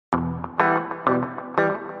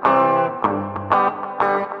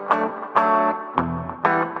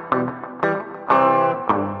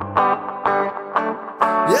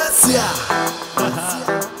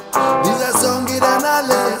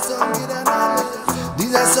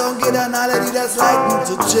geht an alle, die das liken,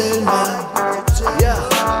 zu chillen, Mann. Ja,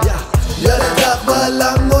 ja. Ja, der Tag war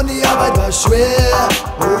lang und die Arbeit war schwer.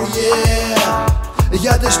 Oh yeah. Ich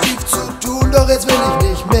hatte Stief zu tun, doch jetzt will ich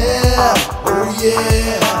nicht mehr. Oh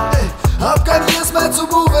yeah. Ey, hab kein EES mehr zu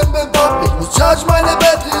moven, bin Bob. Ich muss charge, meine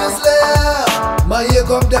Batterie ist leer. Mal hier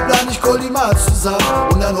kommt der Plan, ich call die Marks zusammen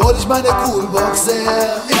und dann hol ich meine Coolbox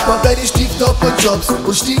her. Ich pack gleich die Stieftop und Jobs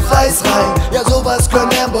und Stiefreis rein. Ja, sowas können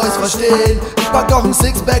NAM-Boys verstehen. Ich pack noch ein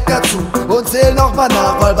Sixpack dazu und zähl noch mal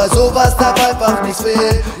nach, weil bei sowas darf einfach nichts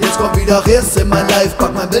fehlen. Jetzt kommt wieder Riss in mein Life,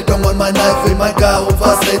 pack mein Bildschirm und mein Knife in mein Car und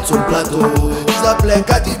fahr straight zum Plateau. Dieser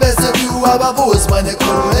Blank hat die beste View, aber wo ist meine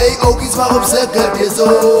Crew? Hey Okies, warum circelt ihr so?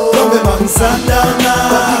 Komm, wir machen Sundowner.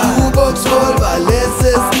 Mach die Coolbox voll, weil es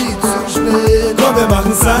ist nie zu spät. Komm, wir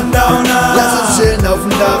machen Sundowner. Lass uns chillen auf dem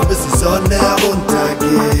Dach, bis die Sonne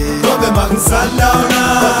untergeht. Komm, wir machen Sundowner.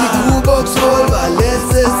 Mach die Coolbox voll, weil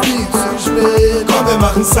es ist nie zu spät. Komm, wir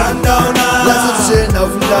machen Sundowner. Lass uns chillen auf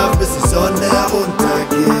dem Dach, bis die Sonne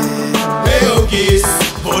untergeht. Hey Okies,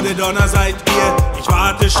 wo der Donner seid ihr? Ich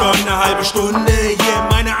warte schon eine halbe Stunde hier.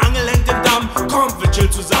 Meine Angel hängt im Damm, kommt, wir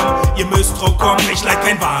chillen zusammen. Ihr müsst drauf kommen, ich like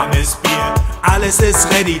kein warmes Bier. Alles ist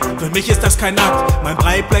ready, für mich ist das kein Akt. Mein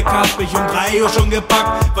Breitbleck hab ich um 3 Uhr schon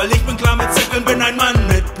gepackt. Weil ich bin klar mit Zetteln, bin ein Mann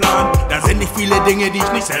mit Plan. Da sind nicht viele Dinge, die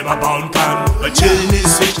ich nicht selber bauen kann. Weil chillen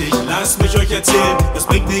ist wichtig, lasst mich euch erzählen. Es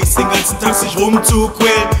bringt nichts, den ganzen Tag sich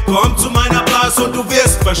rumzuquälen. Komm zu meiner Blase und du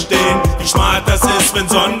wirst verstehen, wie smart das ist, wenn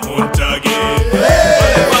Sonnenuntergeht. Hey!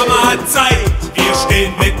 Weil der Mama hat Zeit, wir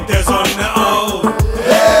stehen mit der Sonne auf.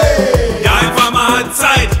 Hey! Ja, ein Mama hat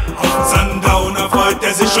Zeit, auf den Sundowner freut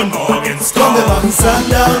er sich schon morgens drauf. Komm, wir machen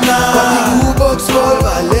Sundowner. Mach die Coolbox voll,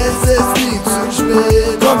 weil es ist nie zu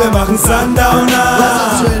spät. Komm, wir machen Sundowner. Lass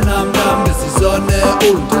uns chillen am Damm, bis die Sonne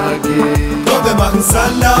untergeht. Komm, wir machen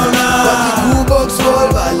Sundowner. Mach die Coolbox voll,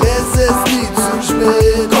 weil es ist nie zu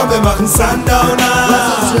spät. Komm, wir machen Sundowner. Lass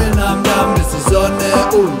uns chillen am Damm, bis die Sonne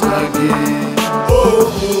untergeht. Oh,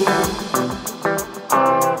 oh.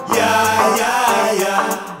 Ja, ja, ja.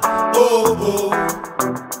 Oh, oh.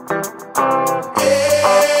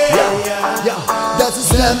 Ja, das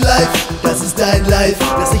ist NAM Life, das ist dein Life.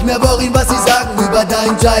 Lass nicht mehr worrien, was sie sagen über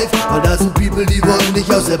dein Jive. Weil da sind People, die wollen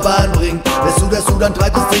dich aus der Bahn bringen. Lässt du, dann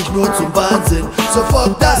treibt es dich nur zum Wahnsinn.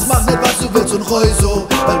 Sofort das, mach nicht, was du willst und reu so.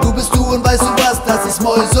 Weil du bist du und weißt du was, das ist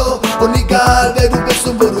Mäuso. Und egal, wer du bist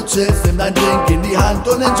und wo du chillst, nimm dein Drink in die Hand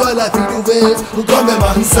und enjoy life, wie du willst. Und komm, wir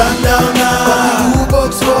machen Sundowner. Mach die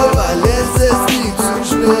Coolbox voll, weil es ist nie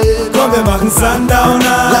zu spät. Komm, wir machen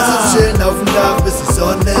Sundowner. Lass uns chillen auf dem Dach, bis die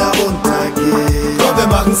Sonne untergeht. Komm, wir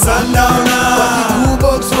machen Sundowner. Mach die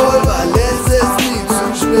Coolbox voll, weil es ist nie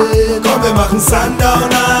zu spät. Komm, wir machen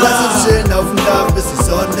Sundowner. Lass uns chillen auf dem Dach, bis die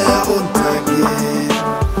Sonne untergeht.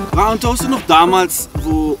 Und tauchst du noch damals,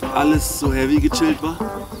 wo alles so heavy gechillt war?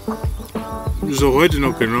 Ist auch heute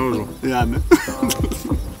noch genauso. Ja, ne?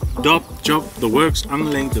 Job, the works,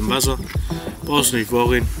 angelenkt im Wasser. Brauchst nicht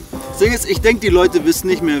worrien. Das Ding ist, ich denke, die Leute wissen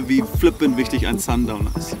nicht mehr, wie flippend wichtig ein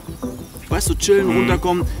Sundowner ist. Weißt du, chillen,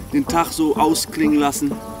 runterkommen, den Tag so ausklingen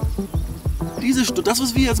lassen. Das,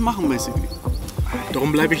 was wir jetzt machen, basically.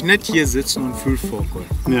 Darum bleibe ich nicht hier sitzen und fühl Vorkoll.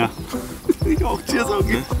 Ja. Ich auch. Cheers,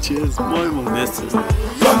 okay. Ne? Cheers, moin, Mann.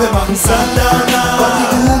 Komm, wir machen Sundowner. Mach die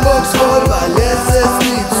Coolbox voll, weil es ist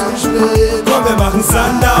nie zu spät. Komm, wir machen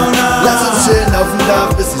Sundowner. Lass uns chillen auf dem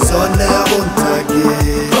Dach, bis die Sonne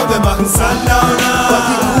untergeht. Komm, wir machen Sundowner. Mach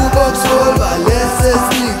die Coolbox voll, weil es ist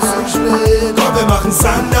nie zu spät. Komm, wir machen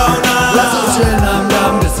Sundowner. Lass uns chillen am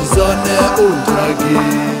Damm, bis die Sonne untergeht.